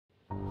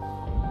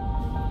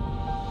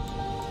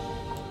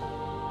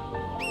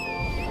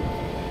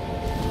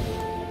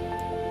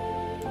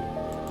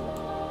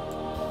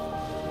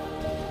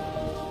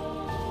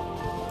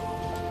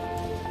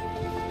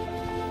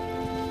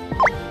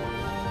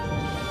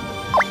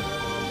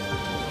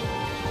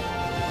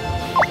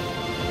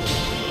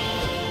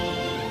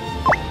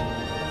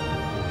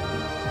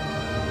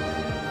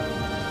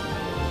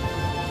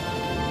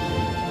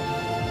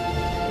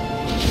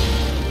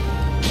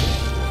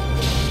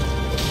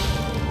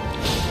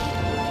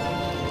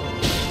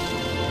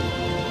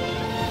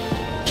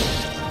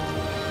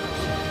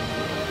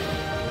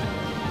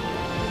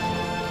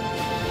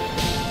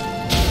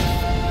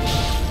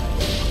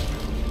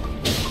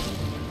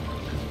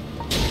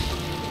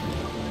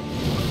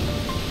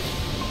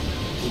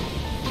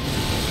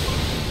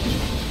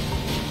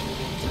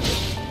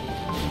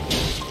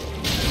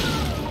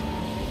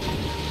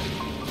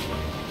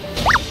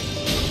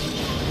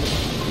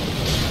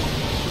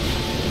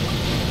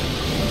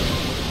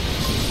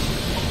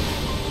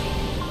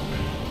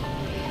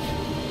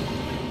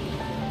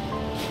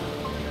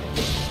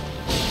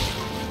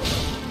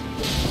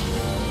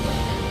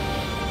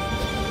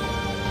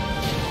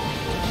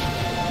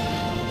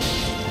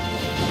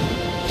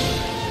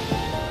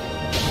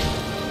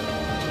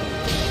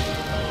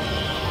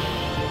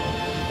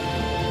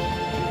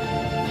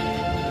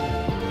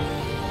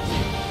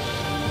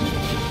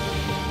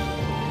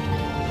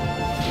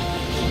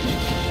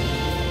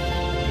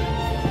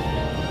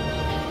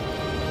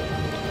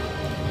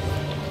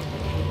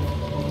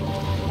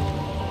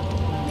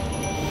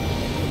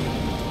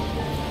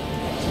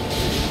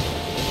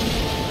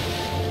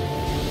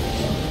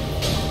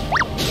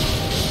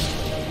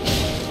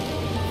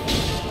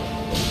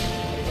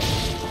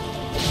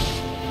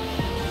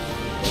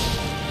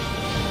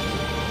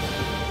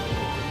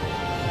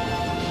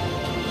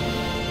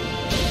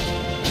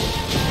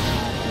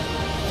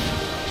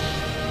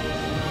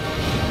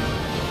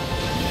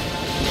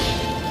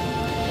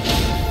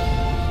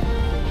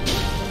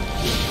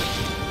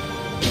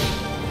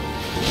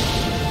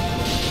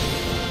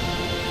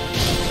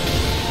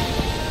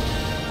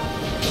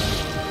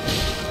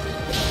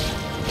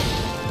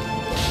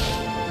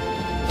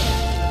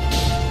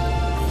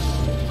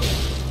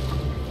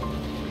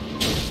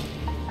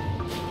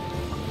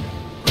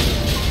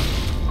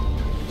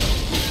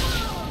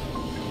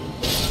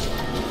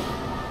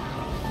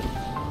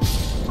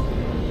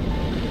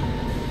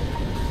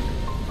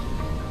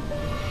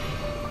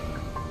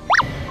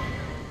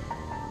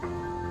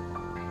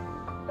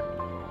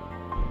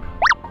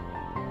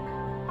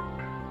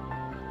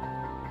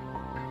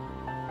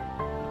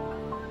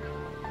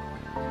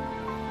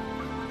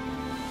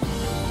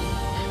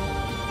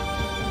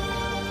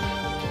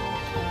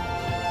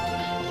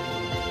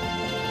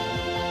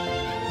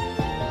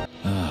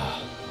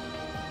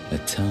A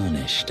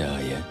tarnished,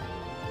 are you?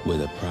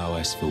 With a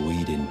prowess for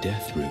weeding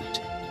deathroot?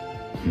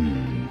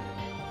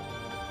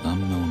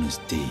 I'm known as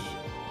D.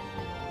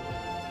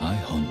 I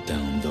hunt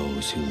down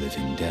those who live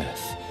in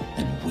death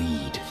and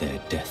weed their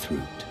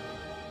deathroot.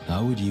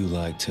 How would you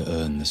like to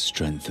earn the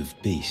strength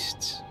of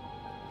beasts?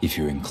 If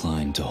you're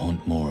inclined to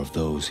hunt more of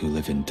those who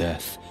live in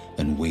death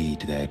and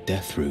weed their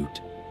deathroot,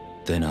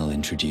 then I'll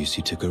introduce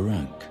you to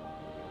Garank,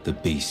 the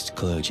beast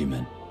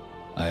clergyman.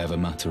 I have a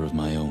matter of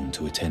my own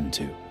to attend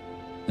to,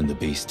 and the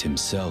beast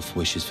himself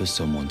wishes for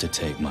someone to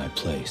take my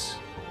place.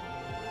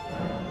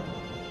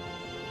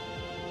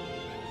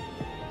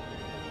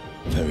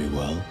 Very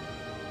well.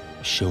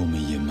 Show me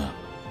your map.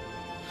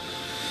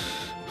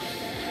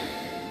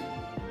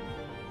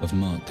 I've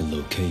marked the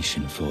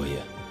location for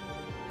you,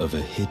 of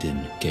a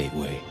hidden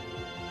gateway.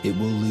 It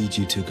will lead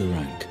you to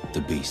Garank,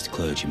 the beast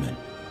clergyman.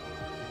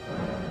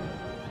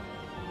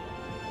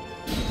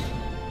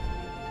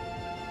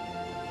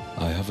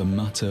 I have a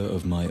matter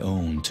of my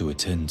own to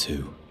attend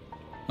to.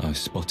 I've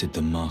spotted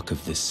the mark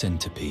of the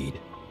centipede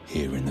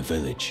here in the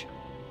village.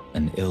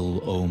 An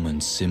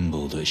ill-omened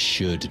symbol that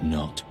should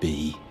not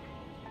be.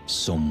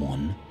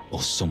 Someone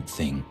or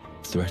something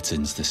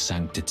threatens the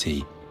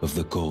sanctity of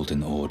the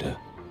Golden Order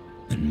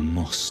and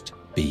must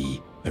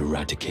be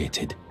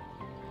eradicated.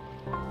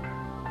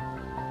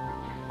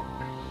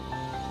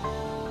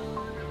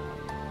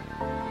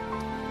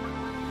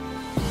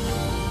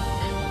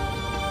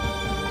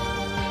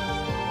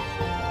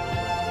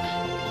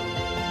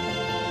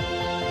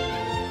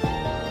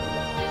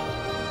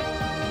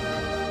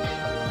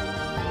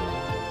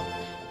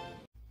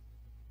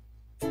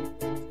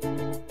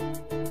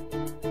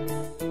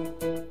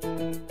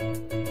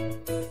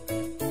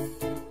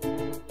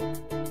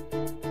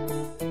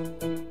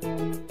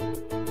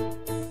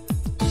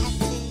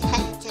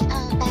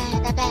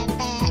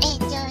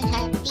 Enjoy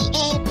happy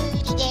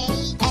every day.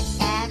 At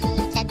the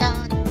house, I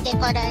don't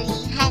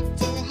decorate.